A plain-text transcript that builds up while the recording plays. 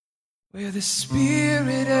Where the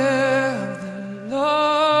Spirit of the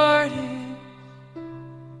Lord is,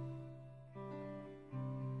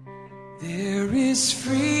 there is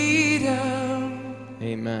freedom.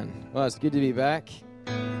 Amen. Well, it's good to be back.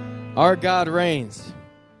 Our God reigns.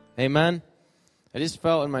 Amen. I just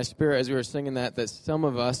felt in my spirit as we were singing that some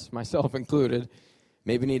of us, myself included,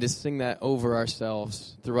 maybe need to sing that over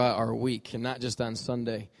ourselves throughout our week and not just on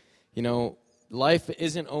Sunday. You know, life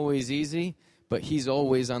isn't always easy, but He's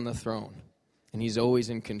always on the throne, and He's always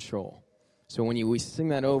in control. So when we sing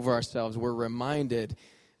that over ourselves, we're reminded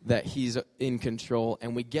that He's in control,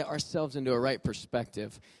 and we get ourselves into a right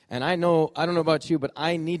perspective. And I don't know about you, but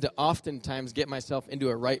I need to oftentimes get myself into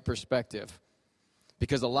a right perspective,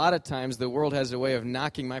 because a lot of times the world has a way of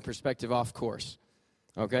knocking my perspective off course.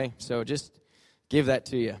 Okay? So just give that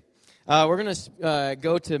to you. We're going to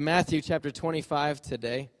go to Matthew chapter 25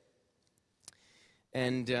 today.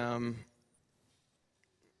 And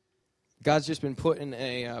God's just been putting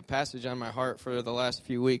a passage on my heart for the last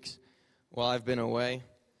few weeks while I've been away.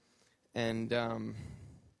 And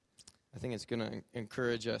I think it's going to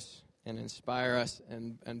encourage us and inspire us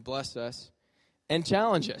and bless us and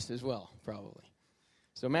challenge us as well, probably.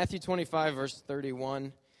 So Matthew 25, verse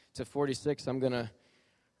 31 to 46, I'm going to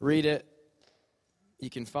read it.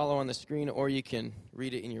 You can follow on the screen or you can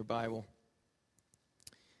read it in your Bible.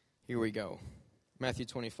 Here we go. Matthew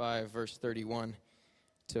 25, verse 31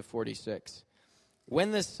 to 46.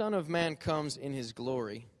 When the Son of Man comes in His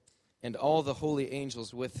glory, and all the holy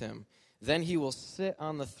angels with Him, then He will sit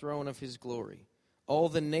on the throne of His glory. All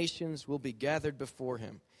the nations will be gathered before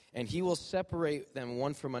Him, and He will separate them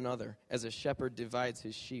one from another, as a shepherd divides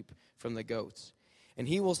his sheep from the goats. And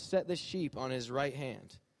He will set the sheep on His right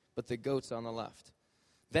hand, but the goats on the left.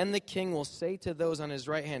 Then the King will say to those on His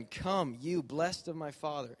right hand, "Come, you blessed of my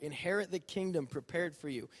Father, inherit the kingdom prepared for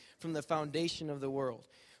you from the foundation of the world.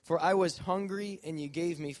 For I was hungry, and you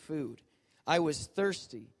gave me food. I was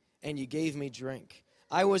thirsty, and you gave me drink.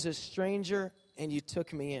 I was a stranger, and you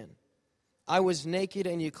took me in. I was naked,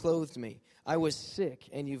 and you clothed me. I was sick,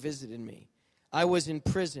 and you visited me. I was in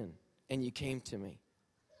prison, and you came to me."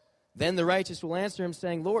 Then the righteous will answer Him,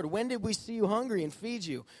 saying, "Lord, when did we see you hungry and feed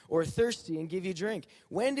you, or thirsty and give you drink?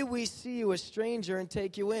 When did we see you a stranger and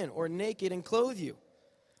take you in, or naked and clothe you?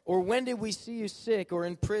 Or when did we see you sick or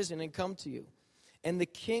in prison and come to you?" And the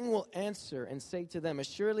King will answer and say to them,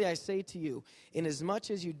 "Assuredly I say to you, inasmuch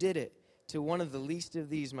as you did it to one of the least of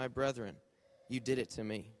these, my brethren, you did it to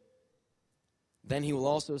me." Then He will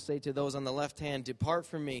also say to those on the left hand, "Depart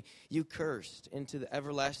from me, you cursed, into the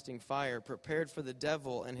everlasting fire, prepared for the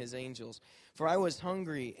devil and his angels. For I was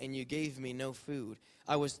hungry, and you gave me no food.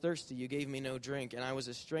 I was thirsty, you gave me no drink. And I was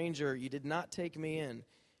a stranger, you did not take me in.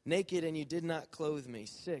 Naked, and you did not clothe me.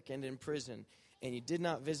 Sick and in prison, and you did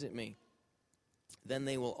not visit me." Then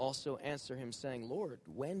they will also answer Him, saying, "Lord,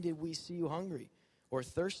 when did we see you hungry, or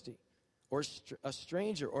thirsty, or a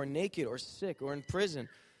stranger, or naked, or sick, or in prison,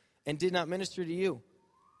 and did not minister to you?"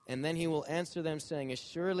 And then He will answer them, saying,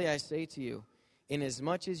 "Assuredly I say to you,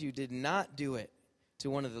 inasmuch as you did not do it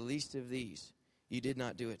to one of the least of these, you did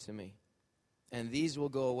not do it to me. And these will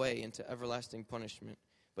go away into everlasting punishment,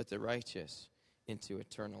 but the righteous into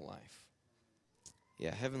eternal life."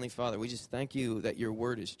 Yeah, Heavenly Father, we just thank You that Your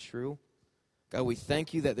word is true. God, we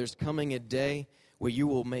thank You that there's coming a day where You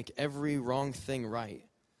will make every wrong thing right.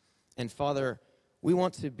 And Father, we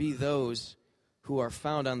want to be those who are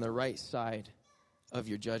found on the right side of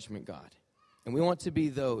Your judgment, God. And we want to be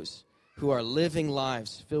those who are living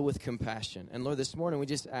lives filled with compassion. And Lord, this morning we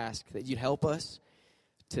just ask that You'd help us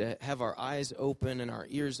to have our eyes open and our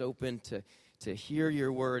ears open to hear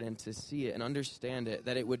Your word and to see it and understand it,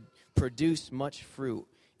 that it would produce much fruit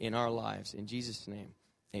in our lives. In Jesus' name,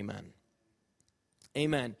 amen.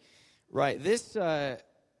 Amen. Right, this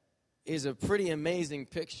is a pretty amazing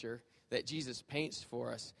picture that Jesus paints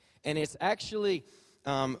for us. And it's actually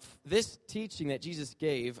this teaching that Jesus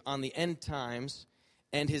gave on the end times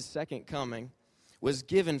and His second coming was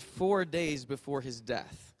given 4 days before His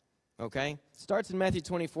death. Okay? It starts in Matthew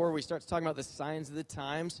 24 where He starts talking about the signs of the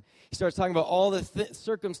times. He starts talking about all the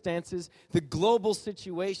circumstances, the global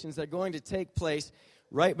situations that are going to take place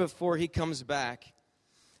right before He comes back.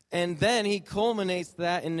 And then He culminates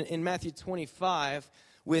that in Matthew 25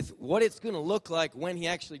 with what it's going to look like when He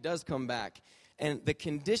actually does come back. And the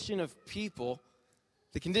condition of people,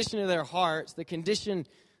 the condition of their hearts, the condition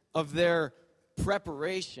of their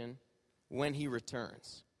preparation when He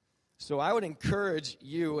returns. So I would encourage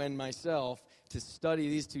you and myself to study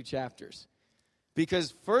these two chapters.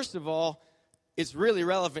 Because first of all, it's really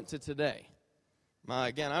relevant to today.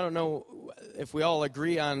 Again, I don't know if we all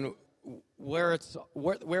agree on where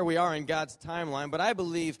we are in God's timeline, but I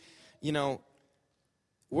believe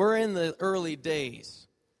we're in the early days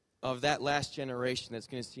of that last generation that's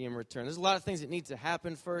going to see him return. There's a lot of things that need to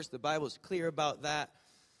happen first. The Bible is clear about that.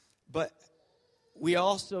 But we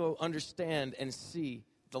also understand and see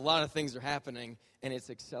that a lot of things are happening, and it's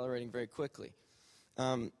accelerating very quickly.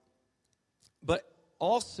 But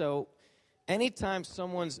also, anytime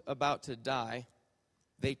someone's about to die,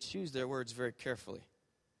 they choose their words very carefully,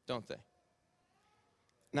 don't they?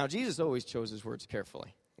 Now, Jesus always chose his words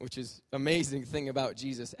carefully, which is an amazing thing about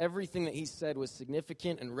Jesus. Everything that he said was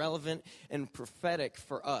significant and relevant and prophetic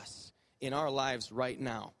for us in our lives right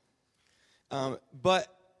now. But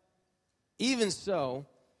even so,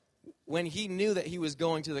 when he knew that he was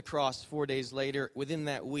going to the cross 4 days later, within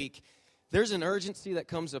that week, there's an urgency that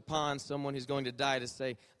comes upon someone who's going to die to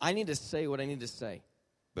say, I need to say what I need to say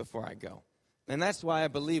before I go. And that's why I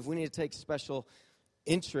believe we need to take special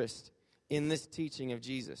interest in this teaching of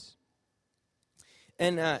Jesus.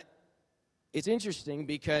 And it's interesting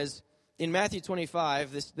because in Matthew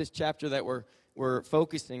 25, this chapter that we're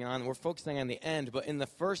focusing on the end, but in the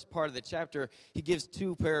first part of the chapter, he gives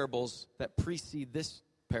two parables that precede this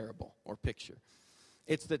parable or picture.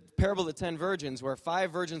 It's the parable of the 10 virgins, where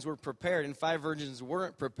 5 virgins were prepared and 5 virgins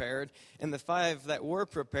weren't prepared, and the 5 that were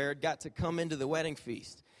prepared got to come into the wedding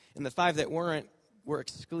feast, and the 5 that weren't were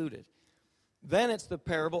excluded. Then it's the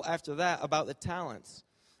parable after that about the talents,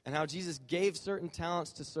 and how Jesus gave certain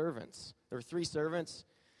talents to servants. There were 3 servants,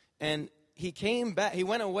 and he came back. He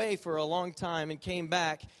went away for a long time and came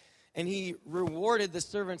back, and he rewarded the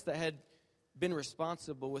servants that had been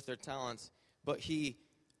responsible with their talents, but he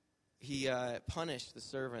punished the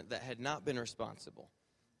servant that had not been responsible.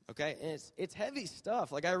 Okay? And it's heavy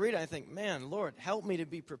stuff. Like I read it, I think, man, Lord, help me to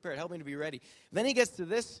be prepared. Help me to be ready. Then he gets to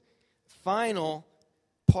this final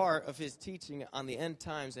part of his teaching on the end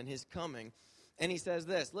times and his coming, and he says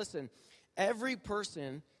this, listen, every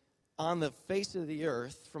person on the face of the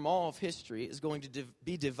earth from all of history is going to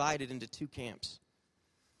be divided into 2 camps.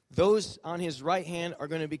 Those on his right hand are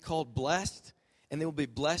going to be called blessed, and they will be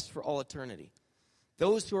blessed for all eternity.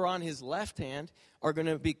 Those who are on his left hand are going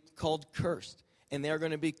to be called cursed, and they are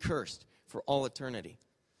going to be cursed for all eternity.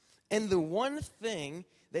 And the one thing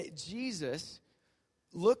that Jesus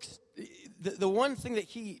looks, the one thing that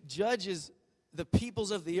he judges the peoples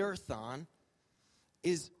of the earth on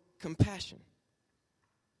is compassion.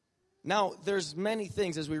 Now, there's many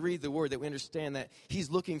things as we read the word that we understand that he's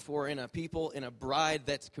looking for in a people, in a bride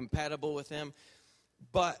that's compatible with him.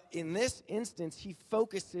 But in this instance, he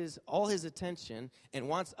focuses all his attention and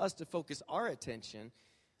wants us to focus our attention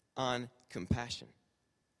on compassion.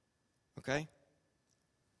 Okay?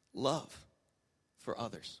 Love for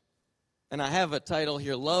others. And I have a title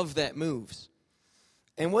here, Love That Moves.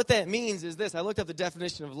 And what that means is this. I looked up the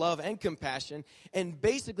definition of love and compassion, and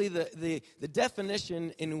basically the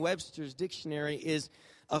definition in Webster's dictionary is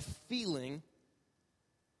a feeling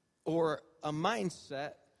or a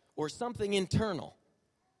mindset or something internal,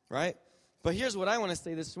 right? But here's what I want to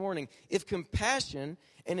say this morning. If compassion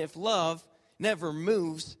and if love never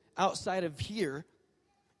moves outside of here,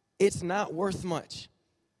 it's not worth much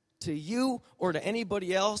to you or to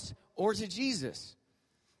anybody else or to Jesus.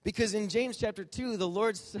 Because in James chapter 2, the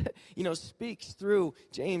Lord speaks through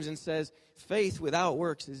James and says, faith without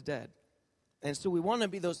works is dead. And so we want to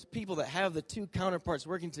be those people that have the 2 counterparts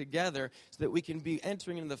working together so that we can be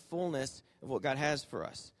entering into the fullness of what God has for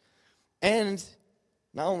us. And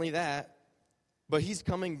not only that, but he's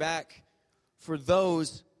coming back for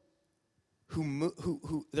those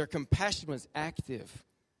who their compassion was active.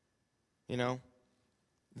 You know,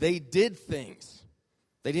 they did things.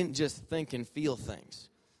 They didn't just think and feel things.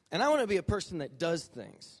 And I want to be a person that does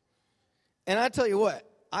things. And I tell you what,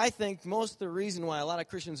 I think most of the reason why a lot of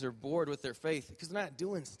Christians are bored with their faith is because they're not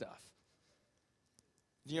doing stuff.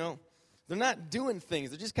 You know, they're not doing things.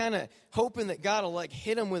 They're just kind of hoping that God will like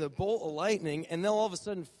hit them with a bolt of lightning and they'll all of a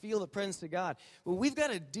sudden feel the presence of God. But we've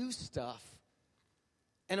got to do stuff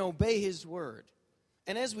and obey his word.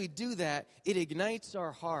 And as we do that, it ignites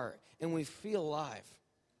our heart and we feel alive.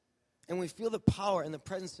 And we feel the power and the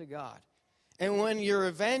presence of God. And when you're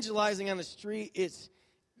evangelizing on the street, it's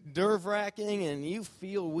nerve-wracking and you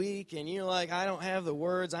feel weak and you're like, I don't have the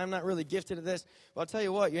words. I'm not really gifted at this. Well, I'll tell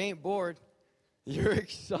you what, you ain't bored. You're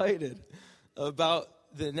excited about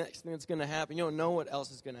the next thing that's going to happen. You don't know what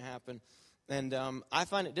else is going to happen. And I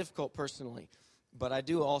find it difficult personally. But I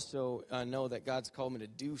do also know that God's called me to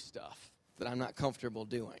do stuff that I'm not comfortable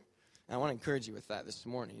doing. And I want to encourage you with that this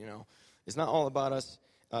morning, you know. It's not all about us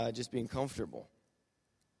just being comfortable.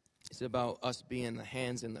 It's about us being the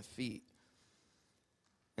hands and the feet.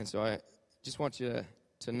 And so I just want you to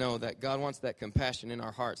to know that God wants that compassion in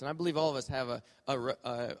our hearts. And I believe all of us have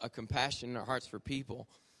a compassion in our hearts for people,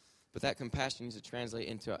 but that compassion needs to translate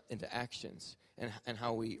into actions and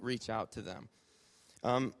how we reach out to them.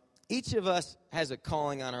 Each of us has a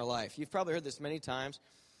calling on our life. You've probably heard this many times,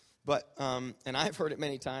 but and I've heard it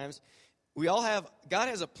many times. God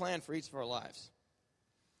has a plan for each of our lives.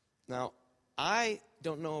 Now, I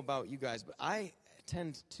don't know about you guys, but I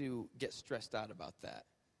tend to get stressed out about that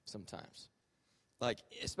sometimes. Like,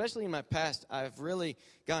 especially in my past, I've really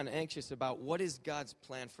gotten anxious about what is God's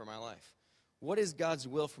plan for my life? What is God's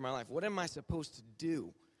will for my life? What am I supposed to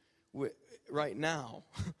do right now?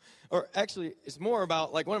 Or actually, it's more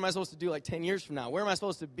about, like, what am I supposed to do, like, 10 years from now? Where am I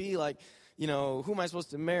supposed to be, like, you know, who am I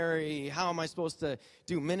supposed to marry? How am I supposed to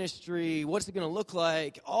do ministry? What's it going to look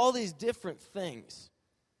like? All these different things.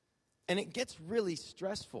 And it gets really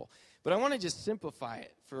stressful. But I want to just simplify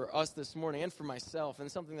it for us this morning and for myself.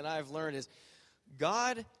 And something that I've learned is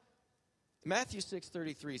God, Matthew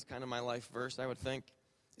 6:33 is kind of my life verse, I would think.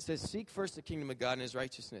 It says, seek first the kingdom of God and his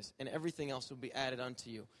righteousness, and everything else will be added unto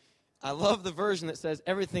you. I love the version that says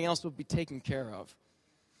everything else will be taken care of.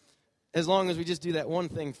 As long as we just do that one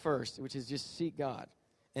thing first, which is just seek God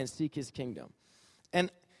and seek his kingdom.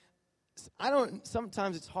 And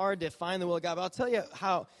sometimes it's hard to find the will of God, but I'll tell you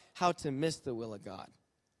how to miss the will of God.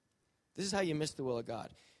 This is how you miss the will of God.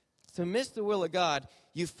 To miss the will of God,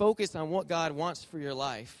 you focus on what God wants for your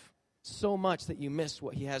life so much that you miss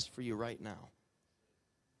what he has for you right now.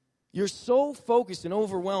 You're so focused and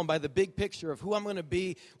overwhelmed by the big picture of who I'm going to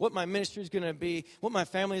be, what my ministry is going to be, what my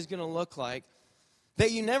family is going to look like,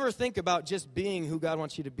 that you never think about just being who God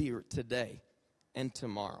wants you to be today and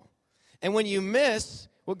tomorrow. And when you miss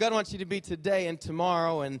what God wants you to be today and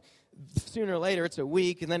tomorrow, and sooner or later it's a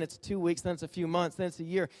week, and then it's 2 weeks, then it's a few months, then it's a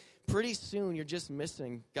year, pretty soon you're just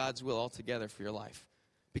missing God's will altogether for your life.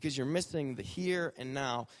 Because you're missing the here and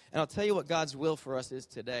now. And I'll tell you what God's will for us is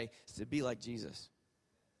today, is to be like Jesus.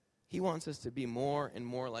 He wants us to be more and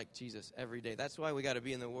more like Jesus every day. That's why we got to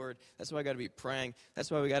be in the Word. That's why we got to be praying. That's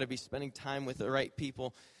why we got to be spending time with the right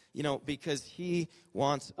people. You know, because he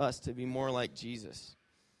wants us to be more like Jesus.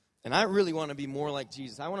 And I really want to be more like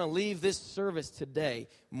Jesus. I want to leave this service today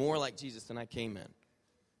more like Jesus than I came in. And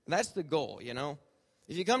that's the goal, you know.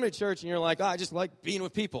 If you come to church and you're like, I just like being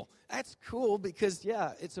with people. That's cool because,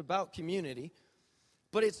 yeah, it's about community.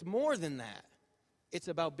 But it's more than that. It's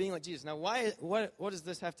about being like Jesus. Now, what does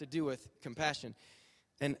this have to do with compassion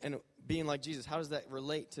and being like Jesus? How does that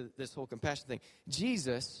relate to this whole compassion thing?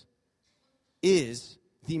 Jesus is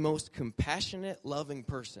the most compassionate, loving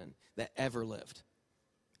person that ever lived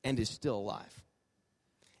and is still alive.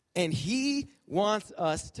 And he wants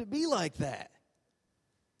us to be like that.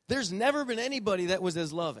 There's never been anybody that was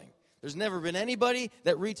as loving. There's never been anybody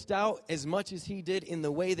that reached out as much as he did in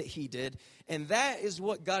the way that he did. And that is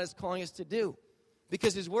what God is calling us to do.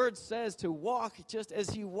 Because his word says to walk just as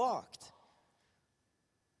he walked.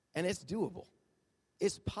 And it's doable.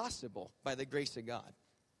 It's possible by the grace of God.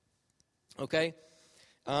 Okay?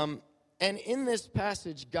 And in this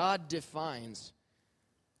passage, God defines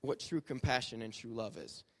what true compassion and true love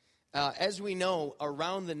is. As we know,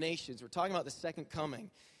 around the nations, we're talking about the second coming.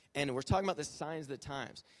 And we're talking about the signs of the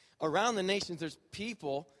times. Around the nations, there's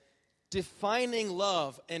people defining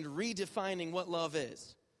love and redefining what love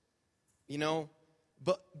is. You know?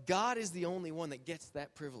 But God is the only one that gets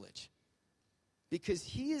that privilege. Because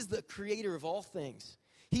he is the creator of all things.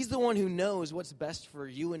 He's the one who knows what's best for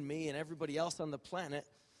you and me and everybody else on the planet.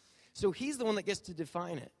 So he's the one that gets to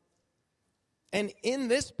define it. And in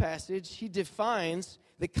this passage, he defines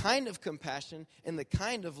the kind of compassion and the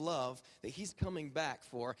kind of love that he's coming back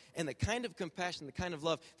for, and the kind of compassion, the kind of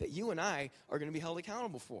love that you and I are going to be held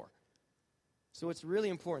accountable for. So it's really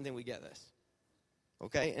important that we get this.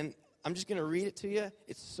 Okay? And I'm just going to read it to you.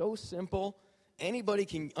 It's so simple. Anybody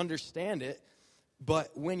can understand it.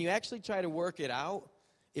 But when you actually try to work it out,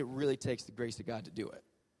 it really takes the grace of God to do it.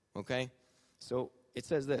 Okay? So it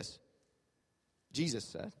says this. Jesus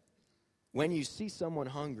said, when you see someone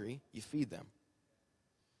hungry, you feed them.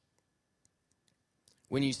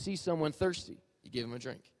 When you see someone thirsty, you give them a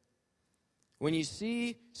drink. When you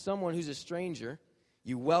see someone who's a stranger,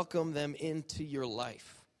 you welcome them into your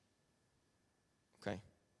life. Okay?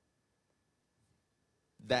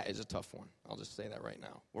 That is a tough one. I'll just say that right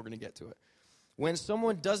now. We're going to get to it. When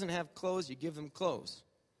someone doesn't have clothes, you give them clothes.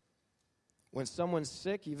 When someone's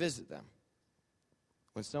sick, you visit them.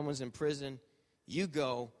 When someone's in prison, you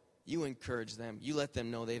go, you encourage them. You let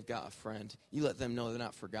them know they've got a friend. You let them know they're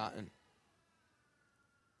not forgotten.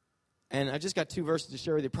 And I just got 2 verses to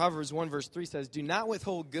share with you. Proverbs 1 verse 3 says, do not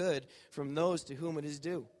withhold good from those to whom it is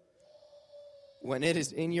due, when it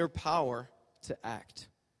is in your power to act.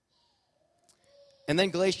 And then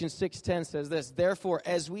Galatians 6:10 says this, therefore,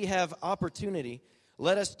 as we have opportunity,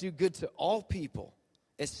 let us do good to all people,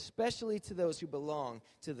 especially to those who belong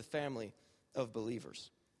to the family of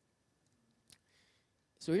believers.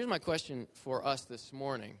 So here's my question for us this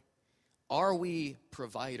morning. Are we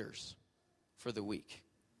providers for the weak?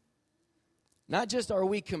 Not just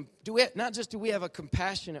do we have a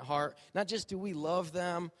compassionate heart, not just do we love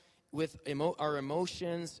them with our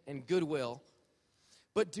emotions and goodwill,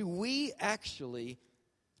 but do we actually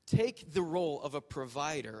take the role of a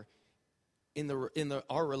provider in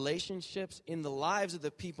our relationships, in the lives of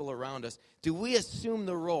the people around us? Do we assume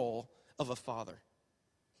the role of a father?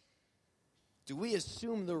 Do we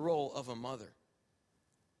assume the role of a mother?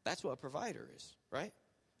 That's what a provider is, right?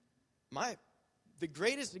 The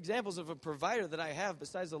greatest examples of a provider that I have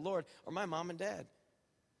besides the Lord are my mom and dad.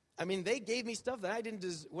 I mean, they gave me stuff that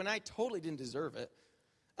when I totally didn't deserve it.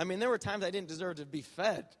 I mean, there were times I didn't deserve to be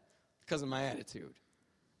fed because of my attitude.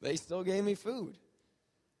 They still gave me food.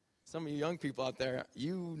 Some of you young people out there,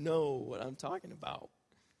 you know what I'm talking about.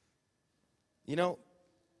 You know,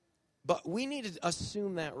 but we need to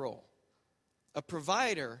assume that role. A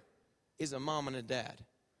provider is a mom and a dad,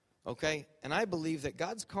 okay? And I believe that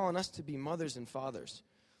God's calling us to be mothers and fathers.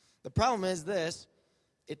 The problem is this.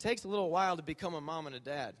 It takes a little while to become a mom and a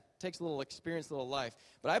dad. It takes a little experience, a little life.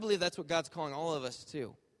 But I believe that's what God's calling all of us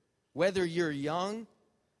to. Whether you're young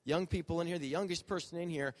people in here, the youngest person in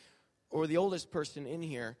here, or the oldest person in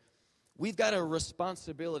here, we've got a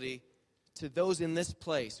responsibility to those in this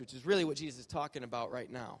place, which is really what Jesus is talking about right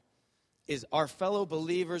now, is our fellow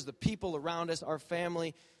believers, the people around us, our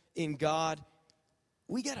family in God.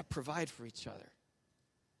 We got to provide for each other.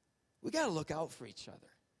 We got to look out for each other.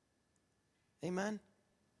 Amen?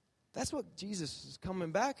 That's what Jesus is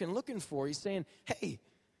coming back and looking for. He's saying, hey,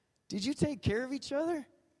 did you take care of each other?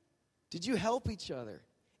 Did you help each other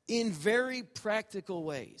in very practical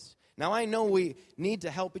ways? Now, I know we need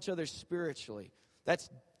to help each other spiritually. That's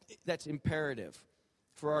imperative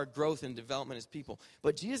for our growth and development as people.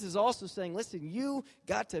 But Jesus is also saying, listen, you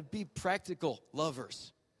got to be practical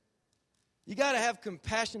lovers. You got to have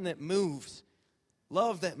compassion that moves,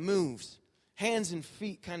 love that moves, hands and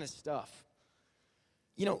feet kind of stuff.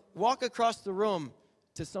 You know, walk across the room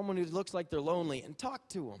to someone who looks like they're lonely and talk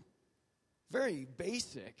to them. Very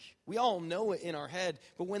basic. We all know it in our head,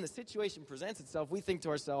 but when the situation presents itself, we think to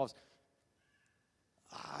ourselves,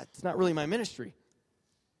 it's not really my ministry.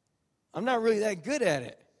 I'm not really that good at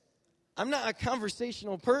it. I'm not a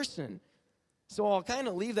conversational person. So I'll kind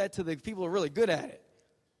of leave that to the people who are really good at it.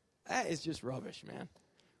 That is just rubbish, man.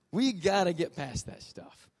 We got to get past that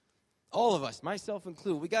stuff. All of us, myself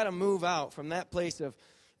included, we got to move out from that place of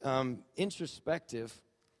introspective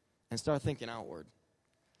and start thinking outward.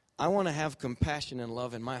 I want to have compassion and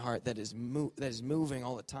love in my heart that is moving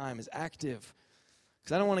all the time, is active.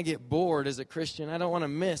 Because I don't want to get bored as a Christian. I don't want to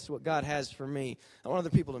miss what God has for me. I want other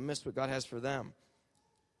people to miss what God has for them.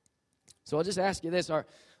 So I'll just ask you this.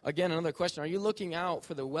 Again, another question. Are you looking out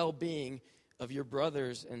for the well-being of your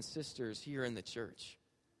brothers and sisters here in the church?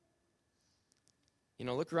 You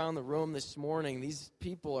know, look around the room this morning. These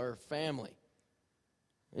people are family.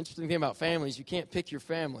 The interesting thing about family is you can't pick your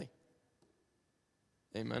family.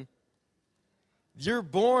 Amen. You're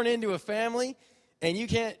born into a family, and you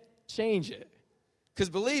can't change it. Because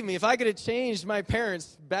believe me, if I could have changed my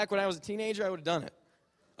parents back when I was a teenager, I would have done it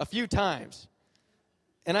a few times.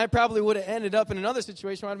 And I probably would have ended up in another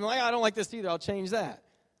situation where I'd be like, I don't like this either. I'll change that.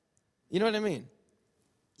 You know what I mean?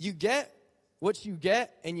 You get what you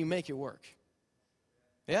get, and you make it work.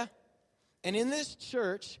 Yeah? And in this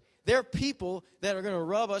church, there are people that are going to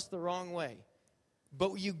rub us the wrong way.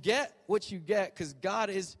 But you get what you get because God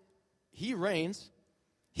He reigns.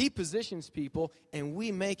 He positions people, and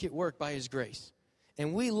we make it work by His grace.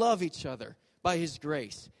 And we love each other by His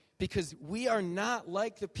grace because we are not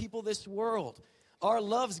like the people of this world. Our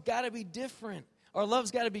love's got to be different. Our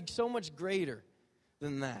love's got to be so much greater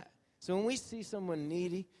than that. So when we see someone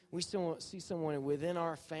needy, we see someone within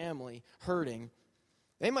our family hurting,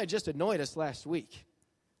 they might just annoyed us last week.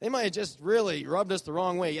 They might have just really rubbed us the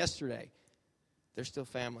wrong way yesterday. They're still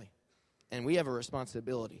family, and we have a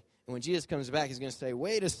responsibility. And when Jesus comes back, He's going to say,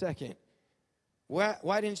 wait a second.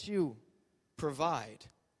 Why didn't you provide?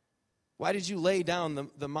 Why did you lay down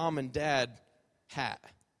the mom and dad hat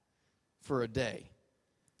for a day?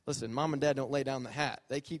 Listen, mom and dad don't lay down the hat.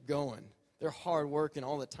 They keep going. They're hard working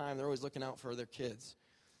all the time. They're always looking out for their kids.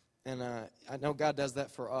 And I know God does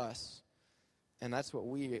that for us. And that's what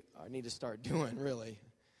we need to start doing, really.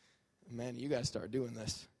 Man, you got to start doing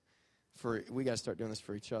this. We got to start doing this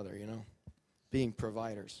for each other, you know, being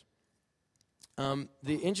providers. The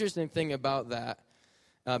interesting thing about that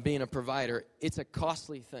being a provider, it's a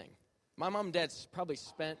costly thing. My mom and dad probably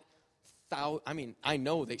spent, I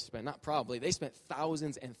know they spent, not probably, they spent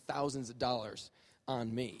thousands and thousands of dollars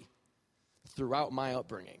on me throughout my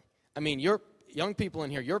upbringing. I mean, your young people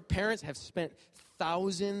in here, your parents have spent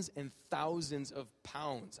thousands and thousands of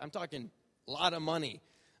pounds. I'm talking a lot of money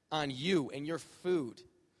on you and your food.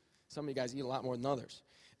 Some of you guys eat a lot more than others.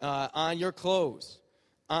 On your clothes.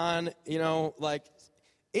 On,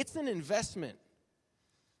 it's an investment.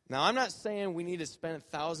 Now, I'm not saying we need to spend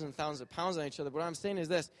thousands and thousands of pounds on each other, but what I'm saying is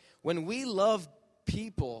this. When we love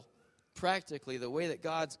people practically the way that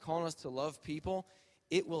God's calling us to love people,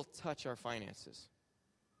 it will touch our finances.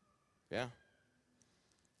 Yeah?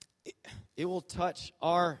 It will touch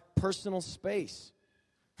our personal space,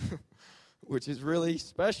 which is really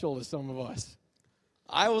special to some of us.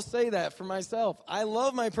 I will say that for myself. I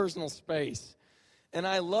love my personal space, and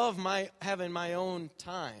I love having my own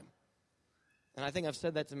time. And I think I've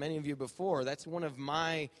said that to many of you before. That's one of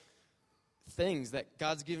my things that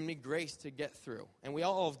God's given me grace to get through. And we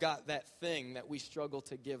all have got that thing that we struggle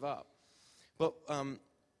to give up. But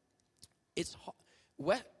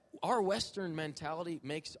our Western mentality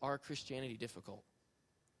makes our Christianity difficult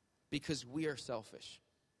because we are selfish,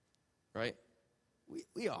 right?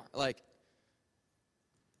 We are.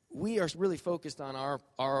 We are really focused on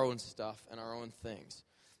our own stuff and our own things.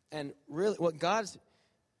 And really what God's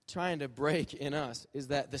trying to break in us is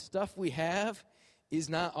that the stuff we have is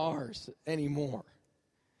not ours anymore,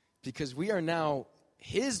 because we are now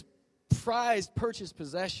his prized purchased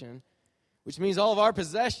possession, which means all of our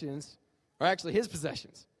possessions are actually his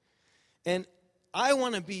possessions. And I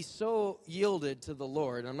want to be so yielded to the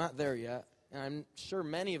Lord. I'm not there yet, and I'm sure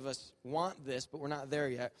many of us want this, but we're not there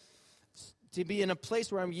yet. To be in a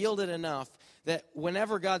place where I'm yielded enough that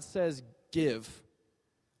whenever God says give,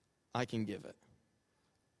 I can give it.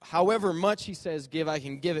 However much he says give, I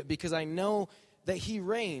can give it, because I know that he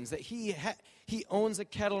reigns, that he owns a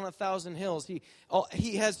cattle on 1,000 hills.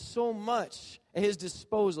 He has so much at his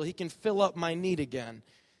disposal. He can fill up my need again,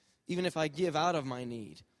 even if I give out of my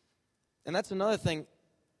need. And that's another thing.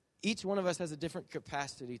 Each one of us has a different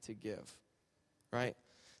capacity to give, right?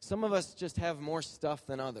 Some of us just have more stuff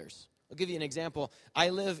than others. I'll give you an example. I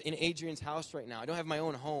live in Adrian's house right now. I don't have my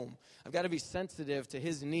own home. I've got to be sensitive to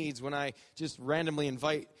his needs when I just randomly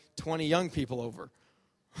invite 20 young people over.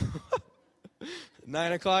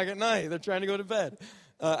 9 o'clock at night, they're trying to go to bed.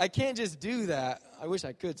 I can't just do that. I wish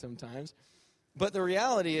I could sometimes. But the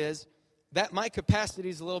reality is that my capacity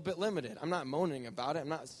is a little bit limited. I'm not moaning about it. I'm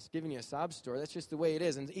not giving you a sob story. That's just the way it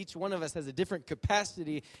is. And each one of us has a different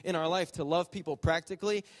capacity in our life to love people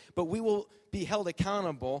practically, but we will be held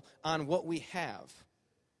accountable on what we have.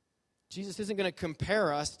 Jesus isn't going to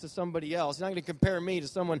compare us to somebody else. He's not going to compare me to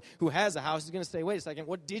someone who has a house. He's going to say, wait a second,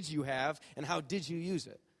 what did you have and how did you use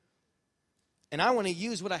it? And I want to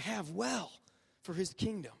use what I have well for his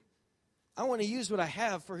kingdom. I want to use what I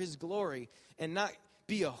have for his glory and not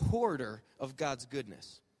be a hoarder of God's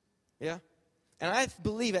goodness. Yeah? And I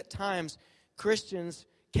believe at times Christians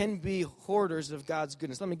can be hoarders of God's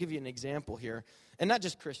goodness. Let me give you an example here. And not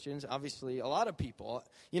just Christians, obviously, a lot of people.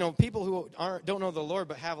 People who don't know the Lord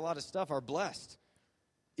but have a lot of stuff are blessed,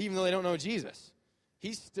 even though they don't know Jesus.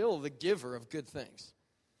 He's still the giver of good things.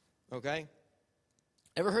 Okay?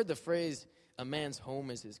 Ever heard the phrase, a man's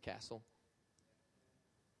home is his castle?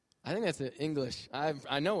 I think that's an English.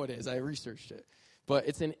 I know it is. I researched it. But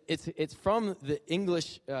it's from the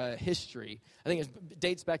English history. I think it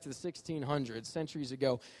dates back to the 1600s, centuries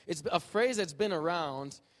ago. It's a phrase that's been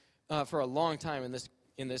around for a long time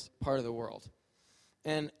in this part of the world.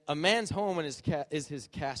 And a man's home is his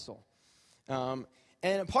castle. And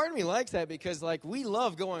a part of me likes that because, we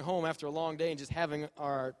love going home after a long day and just having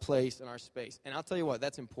our place and our space. And I'll tell you what,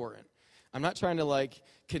 that's important. I'm not trying to,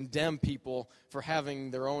 condemn people for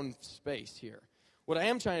having their own space here. What I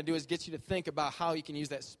am trying to do is get you to think about how you can use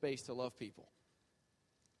that space to love people.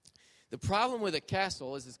 The problem with a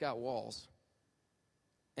castle is it's got walls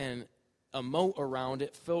and a moat around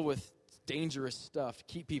it filled with dangerous stuff to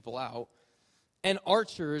keep people out, and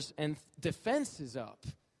archers and defenses up.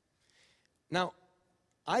 Now,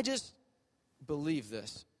 I just believe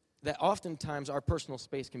this, that oftentimes our personal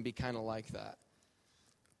space can be kind of like that.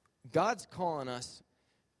 God's calling us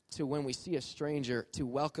to, when we see a stranger, to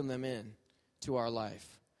welcome them in to our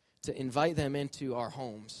life, to invite them into our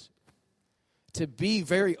homes, to be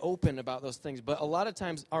very open about those things. But a lot of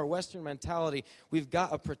times, our Western mentality, we've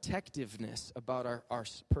got a protectiveness about our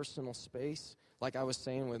personal space, like I was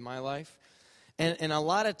saying with my life. And a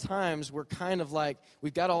lot of times, we're kind of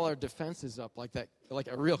we've got all our defenses up like that,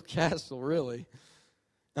 like a real castle, really.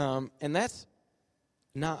 And that's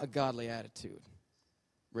not a godly attitude.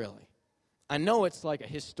 really. I know it's like a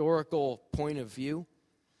historical point of view,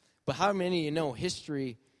 but how many of you know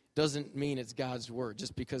history doesn't mean it's God's word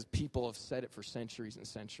just because people have said it for centuries and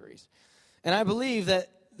centuries? And I believe that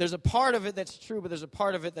there's a part of it that's true, but there's a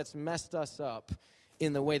part of it that's messed us up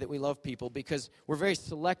in the way that we love people because we're very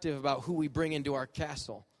selective about who we bring into our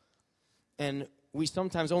castle. And we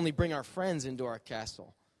sometimes only bring our friends into our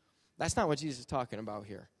castle. That's not what Jesus is talking about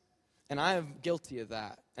here. And I am guilty of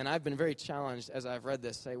that. And I've been very challenged as I've read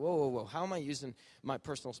this, say, whoa, how am I using my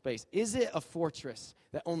personal space? Is it a fortress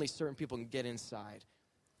that only certain people can get inside?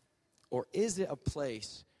 Or is it a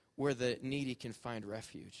place where the needy can find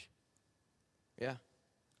refuge? Yeah.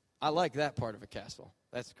 I like that part of a castle.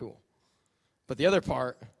 That's cool. But the other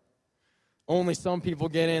part, only some people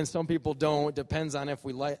get in, some people don't. Depends on if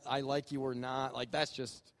I like you or not. Like that's a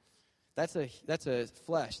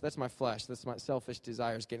flesh. That's my flesh. That's my selfish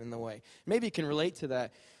desires getting in the way. Maybe you can relate to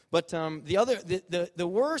that. But the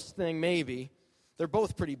worst thing maybe, they're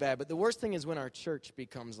both pretty bad, but the worst thing is when our church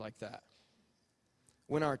becomes like that.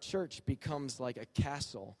 When our church becomes like a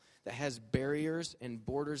castle that has barriers and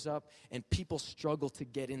borders up and people struggle to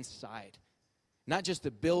get inside. Not just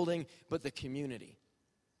the building, but the community.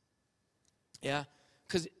 Yeah?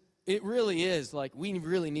 Because it really is like we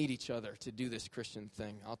really need each other to do this Christian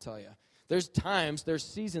thing, I'll tell you. There's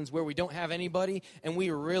seasons where we don't have anybody, and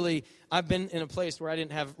I've been in a place where I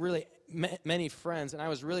didn't have really many friends, and I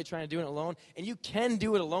was really trying to do it alone. And you can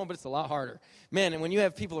do it alone, but it's a lot harder. Man, and when you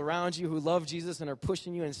have people around you who love Jesus and are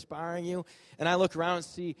pushing you, inspiring you, and I look around and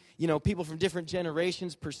see, people from different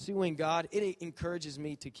generations pursuing God, it encourages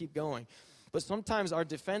me to keep going. But sometimes our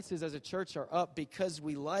defenses as a church are up because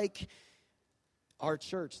we like our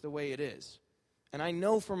church the way it is. And I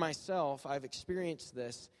know for myself, I've experienced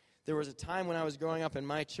this. There was a time when I was growing up in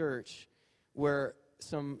my church where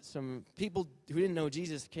some people who didn't know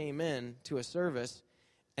Jesus came in to a service,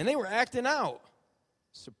 and they were acting out.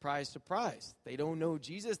 Surprise, surprise. They don't know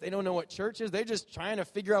Jesus. They don't know what church is. They're just trying to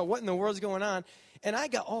figure out what in the world's going on. And I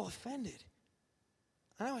got all offended.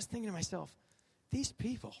 And I was thinking to myself, these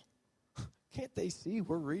people, can't they see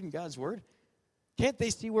we're reading God's word? Can't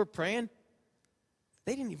they see we're praying?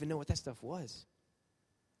 They didn't even know what that stuff was.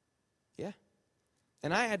 Yeah.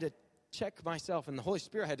 And I had to check myself, and the Holy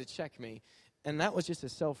Spirit had to check me. And that was just a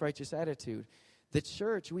self-righteous attitude. The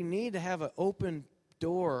church, we need to have an open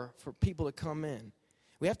door for people to come in.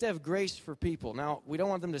 We have to have grace for people. Now, we don't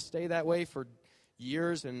want them to stay that way for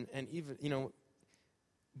years and even,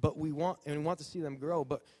 but we want to see them grow.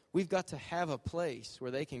 But we've got to have a place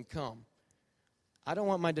where they can come. I don't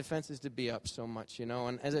want my defenses to be up so much,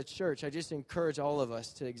 And as a church, I just encourage all of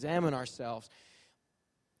us to examine ourselves.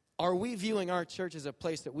 Are we viewing our church as a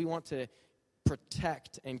place that we want to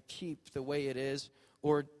protect and keep the way it is?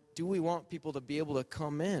 Or do we want people to be able to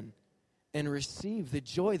come in and receive the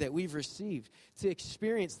joy that we've received, to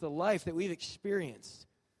experience the life that we've experienced?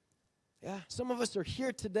 Yeah, some of us are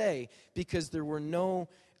here today because there wasn't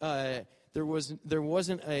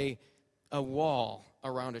a wall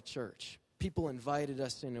around a church. People invited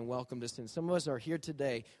us in and welcomed us in. Some of us are here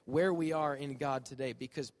today, where we are in God today,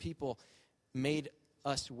 because people made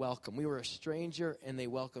us welcome. We were a stranger, and they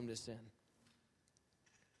welcomed us in.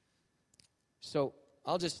 So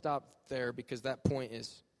I'll just stop there because that point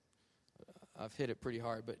is, I've hit it pretty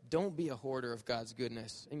hard. But don't be a hoarder of God's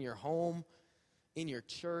goodness in your home, in your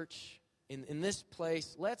church, in this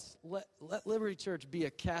place. Let Liberty Church be a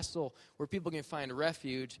castle where people can find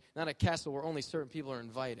refuge, not a castle where only certain people are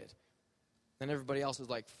invited. And everybody else is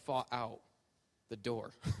like fought out the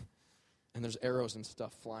door. And there's arrows and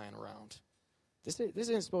stuff flying around. This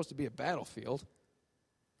isn't supposed to be a battlefield,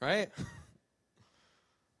 right?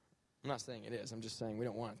 I'm not saying it is. I'm just saying we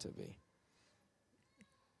don't want it to be.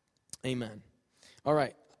 Amen. All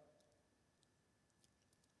right.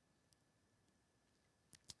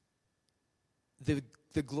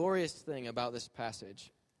 The glorious thing about this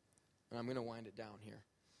passage, and I'm going to wind it down here.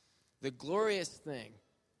 The glorious thing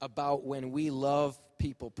about when we love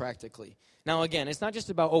people practically. Now, again, it's not just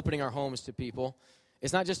about opening our homes to people.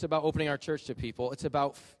 It's not just about opening our church to people. It's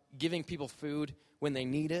about giving people food when they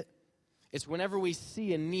need it. It's whenever we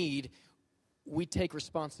see a need, we take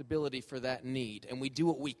responsibility for that need, and we do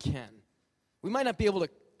what we can. We might not be able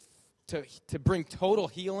to bring total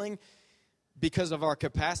healing because of our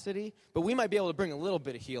capacity, but we might be able to bring a little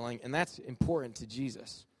bit of healing, and that's important to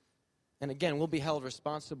Jesus. And again, we'll be held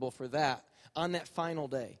responsible for that on that final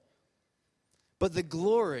day. But the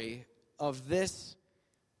glory of this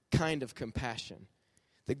kind of compassion,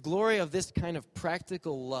 the glory of this kind of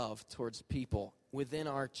practical love towards people within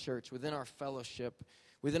our church, within our fellowship,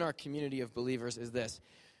 within our community of believers is this.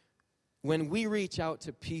 When we reach out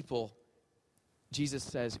to people Jesus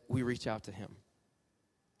says we reach out to him.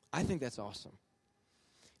 I think that's awesome.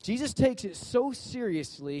 Jesus takes it so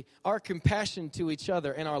seriously, our compassion to each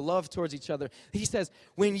other and our love towards each other. He says,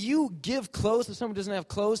 when you give clothes to someone who doesn't have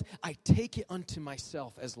clothes, I take it unto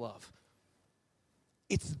myself as love.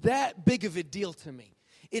 It's that big of a deal to me.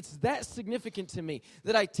 It's that significant to me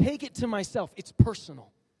that I take it to myself. It's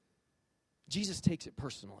personal. Jesus takes it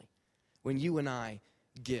personally when you and I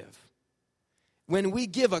give. When we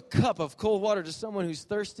give a cup of cold water to someone who's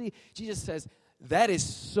thirsty, Jesus says, that is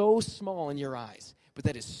so small in your eyes, but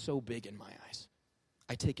that is so big in my eyes.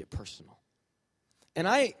 I take it personal. And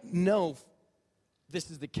I know this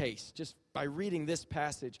is the case just by reading this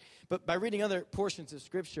passage, but by reading other portions of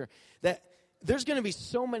Scripture, that there's going to be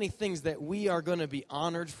so many things that we are going to be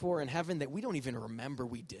honored for in heaven that we don't even remember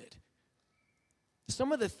we did.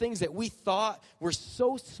 Some of the things that we thought were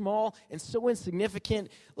so small and so insignificant,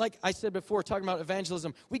 like I said before, talking about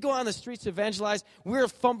evangelism, we go on the streets to evangelize, we're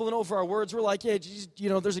fumbling over our words, we're like, yeah, Jesus,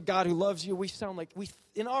 there's a God who loves you. We sound like,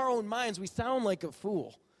 in our own minds, we sound like a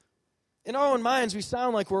fool. In our own minds, we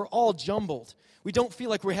sound like we're all jumbled. We don't feel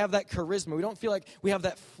like we have that charisma. We don't feel like we have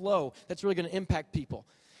that flow that's really going to impact people.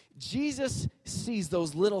 Jesus sees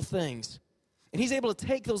those little things, and he's able to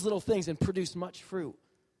take those little things and produce much fruit.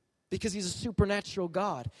 Because he's a supernatural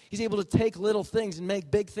God. He's able to take little things and make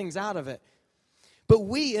big things out of it. But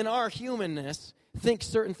we, in our humanness, think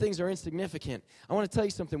certain things are insignificant. I want to tell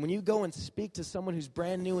you something. When you go and speak to someone who's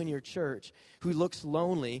brand new in your church, who looks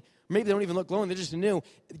lonely, maybe they don't even look lonely, they're just new,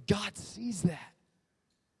 God sees that.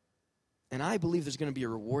 And I believe there's going to be a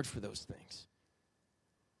reward for those things.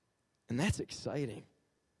 And that's exciting.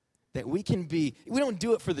 That we don't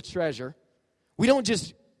do it for the treasure. We don't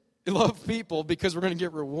just love people because we're going to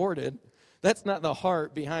get rewarded. That's not the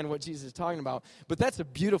heart behind what Jesus is talking about. But that's a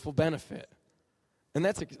beautiful benefit. And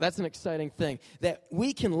that's an exciting thing. That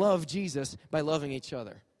we can love Jesus by loving each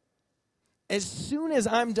other. As soon as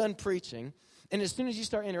I'm done preaching, and as soon as you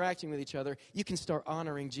start interacting with each other, you can start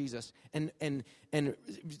honoring Jesus and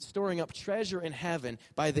storing up treasure in heaven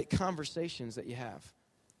by the conversations that you have.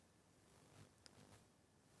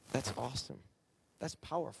 That's awesome. That's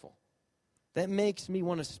powerful. That makes me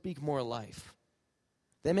want to speak more life.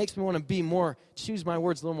 That makes me want to choose my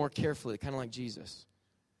words a little more carefully, kind of like Jesus.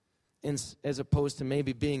 As opposed to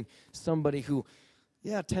maybe being somebody who,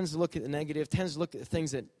 tends to look at the negative, tends to look at the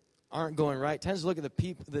things that aren't going right, tends to look at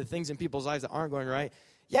the things in people's lives that aren't going right.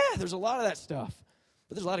 Yeah, there's a lot of that stuff,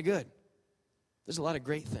 but there's a lot of good. There's a lot of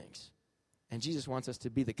great things. And Jesus wants us to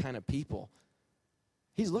be the kind of people.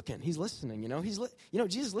 He's looking, he's listening,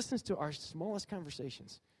 Jesus listens to our smallest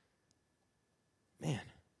conversations. Man,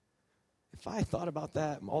 if I thought about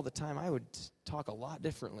that all the time, I would talk a lot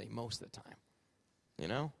differently most of the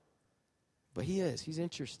time, But he's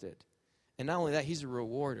interested. And not only that, he's a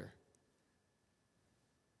rewarder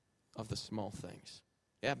of the small things.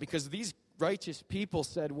 Yeah, because these righteous people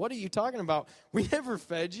said, what are you talking about? We never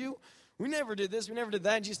fed you. We never did this. We never did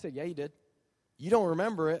that. And Jesus said, yeah, you did. You don't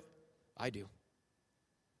remember it. I do.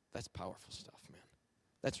 That's powerful stuff, man.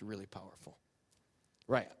 That's really powerful.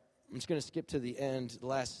 Right. I'm just going to skip to the end.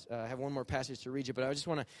 I have one more passage to read you, but I just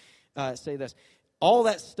want to say this. All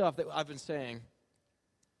that stuff that I've been saying,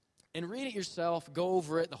 and read it yourself, go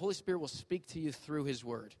over it. The Holy Spirit will speak to you through his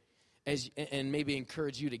word and maybe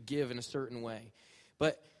encourage you to give in a certain way.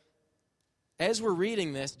 But as we're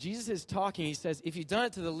reading this, Jesus is talking. He says, if you've done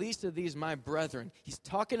it to the least of these, my brethren, he's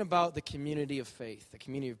talking about the community of faith, the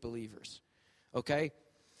community of believers. Okay?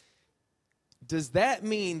 Does that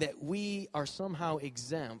mean that we are somehow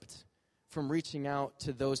exempt from reaching out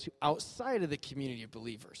to those who outside of the community of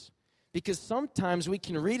believers? Because sometimes we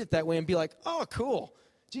can read it that way and be like, oh, cool.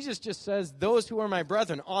 Jesus just says, those who are my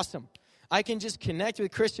brethren, awesome. I can just connect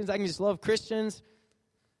with Christians. I can just love Christians.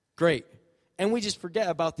 Great. And we just forget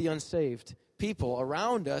about the unsaved people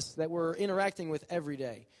around us that we're interacting with every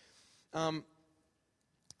day.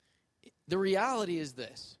 The reality is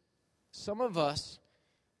this. Some of us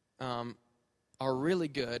are really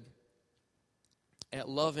good at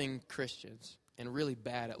loving Christians and really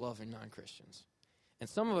bad at loving non-Christians. And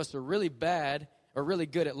some of us are really bad or really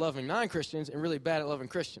good at loving non-Christians and really bad at loving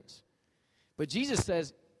Christians. But Jesus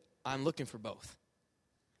says, I'm looking for both.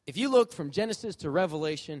 If you look from Genesis to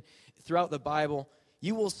Revelation throughout the Bible,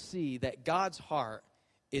 you will see that God's heart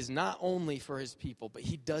is not only for his people, but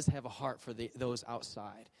he does have a heart for those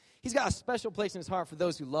outside. He's got a special place in his heart for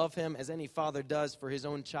those who love him, as any father does for his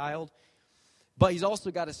own child. But he's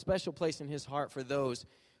also got a special place in his heart for those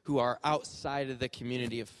who are outside of the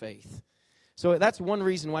community of faith. So that's one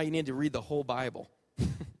reason why you need to read the whole Bible.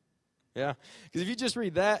 Yeah? Because if you just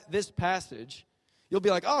read this passage, you'll be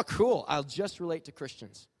like, oh, cool, I'll just relate to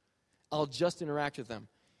Christians. I'll just interact with them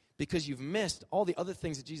because you've missed all the other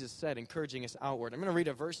things that Jesus said, encouraging us outward. I'm going to read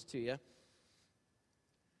a verse to you.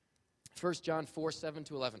 1 John 4, 7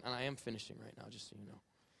 to 11. And I am finishing right now, just so you know.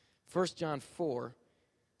 1 John 4,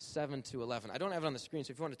 7 to 11. I don't have it on the screen,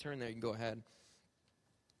 so if you want to turn there, you can go ahead.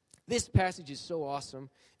 This passage is so awesome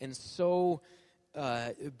and so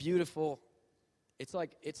beautiful. It's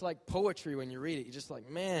like poetry when you read it. You're just like,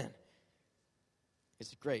 man,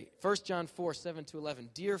 it's great. 1 John 4, 7 to 11.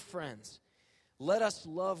 Dear friends, let us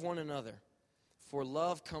love one another, for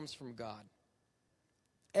love comes from God.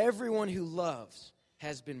 Everyone who loves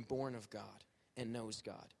has been born of God and knows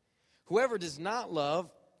God. Whoever does not love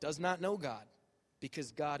does not know God,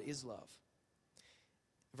 because God is love.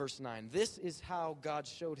 Verse 9, this is how God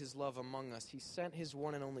showed his love among us. He sent his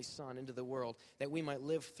one and only Son into the world that we might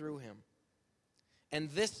live through him. And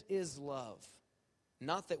this is love,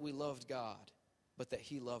 not that we loved God, but that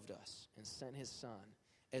he loved us and sent his Son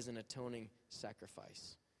as an atoning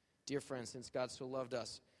sacrifice. Dear friends, since God so loved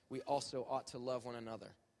us, we also ought to love one another.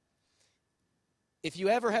 If you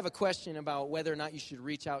ever have a question about whether or not you should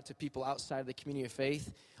reach out to people outside of the community of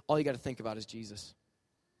faith, all you got to think about is Jesus.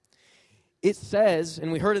 It says,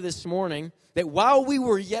 and we heard it this morning, that while we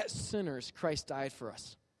were yet sinners, Christ died for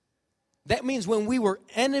us. That means when we were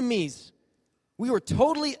enemies, we were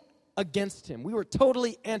totally against him. We were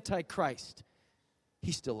totally anti-Christ.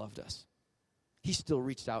 He still loved us. He still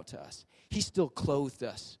reached out to us. He still clothed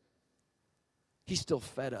us. He still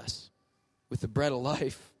fed us with the bread of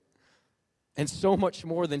life. And so much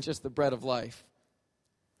more than just the bread of life.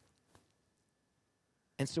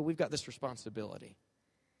 And so we've got this responsibility.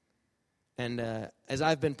 And as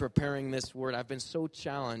I've been preparing this word, I've been so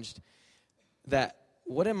challenged that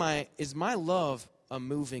is my love a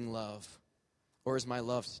moving love, or is my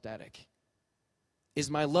love static? Is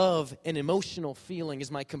my love an emotional feeling? Is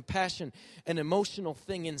my compassion an emotional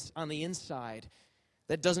thing on the inside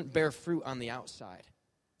that doesn't bear fruit on the outside?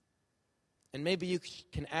 And maybe you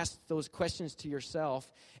can ask those questions to yourself.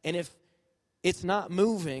 And if it's not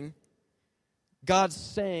moving, God's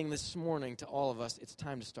saying this morning to all of us, it's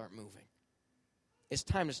time to start moving. It's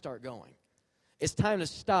time to start going. It's time to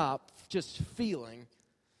stop just feeling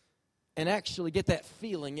and actually get that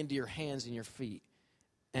feeling into your hands and your feet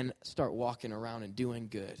and start walking around and doing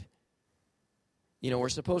good. You know, we're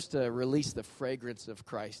supposed to release the fragrance of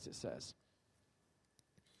Christ, it says.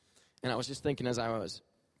 And I was just thinking as I was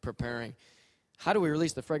preparing, how do we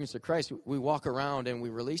release the fragrance of Christ? We walk around and we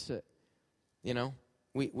release it, you know.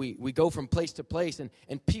 We go from place to place,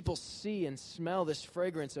 and people see and smell this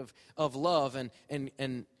fragrance of love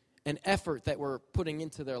and effort that we're putting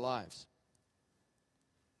into their lives.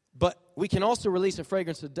 But we can also release a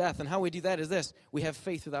fragrance of death, and how we do that is this. We have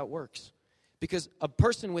faith without works. Because a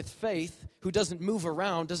person with faith who doesn't move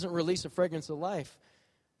around doesn't release a fragrance of life.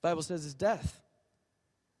 The Bible says it's death.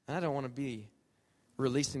 And I don't want to be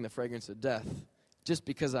releasing the fragrance of death just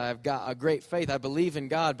because I've got a great faith. I believe in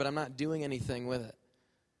God, but I'm not doing anything with it.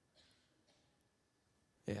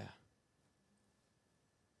 Yeah.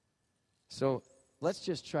 So let's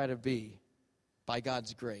just try to be, by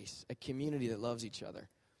God's grace, a community that loves each other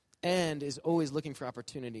and is always looking for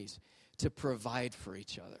opportunities to provide for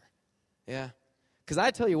each other. Yeah? Because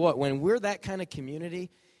I tell you what, when we're that kind of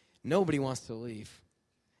community, nobody wants to leave.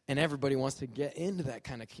 And everybody wants to get into that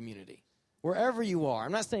kind of community. Wherever you are.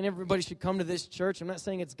 I'm not saying everybody should come to this church. I'm not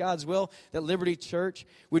saying it's God's will that Liberty Church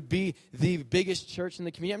would be the biggest church in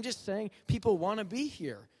the community. I'm just saying people want to be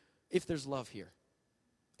here if there's love here.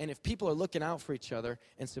 And if people are looking out for each other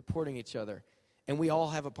and supporting each other. And we all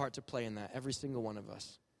have a part to play in that, every single one of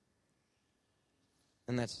us.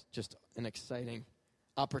 And that's just an exciting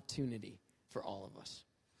opportunity for all of us.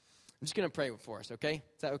 I'm just going to pray for us, okay?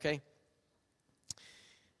 Is that okay?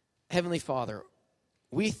 Heavenly Father,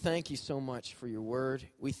 we thank you so much for your word.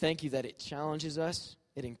 We thank you that it challenges us.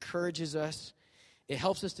 It encourages us. It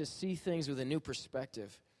helps us to see things with a new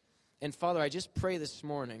perspective. And Father, I just pray this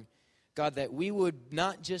morning, God, that we would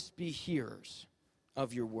not just be hearers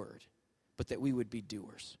of your word, but that we would be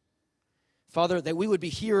doers. Father, that we would be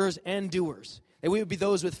hearers and doers. That we would be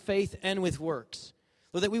those with faith and with works.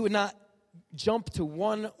 Lord, that we would not jump to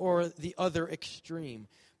one or the other extreme,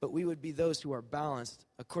 but we would be those who are balanced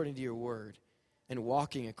according to your word and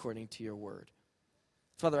walking according to your word.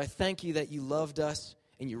 Father, I thank you that you loved us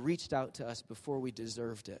and you reached out to us before we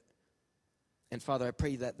deserved it. And Father, I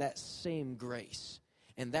pray that that same grace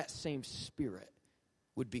and that same spirit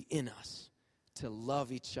would be in us to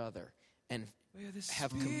love each other and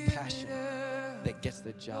have compassion that gets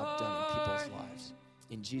the job done in people's lives.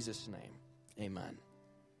 In Jesus' name, amen.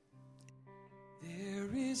 There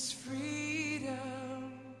is freedom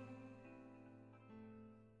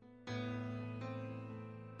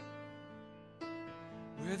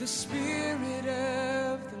where the Spirit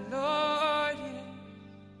of the Lord is,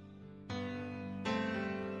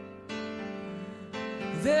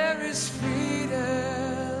 there is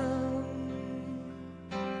freedom.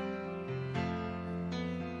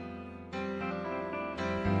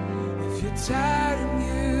 If you're tired and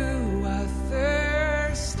you are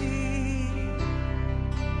thirsty,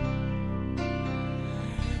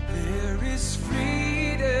 there is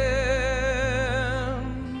freedom.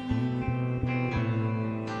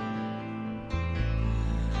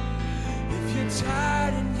 If you're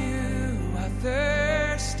tired and you are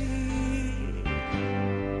thirsty,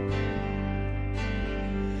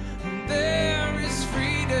 there is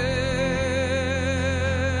freedom.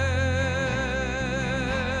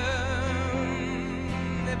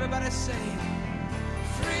 Everybody say it.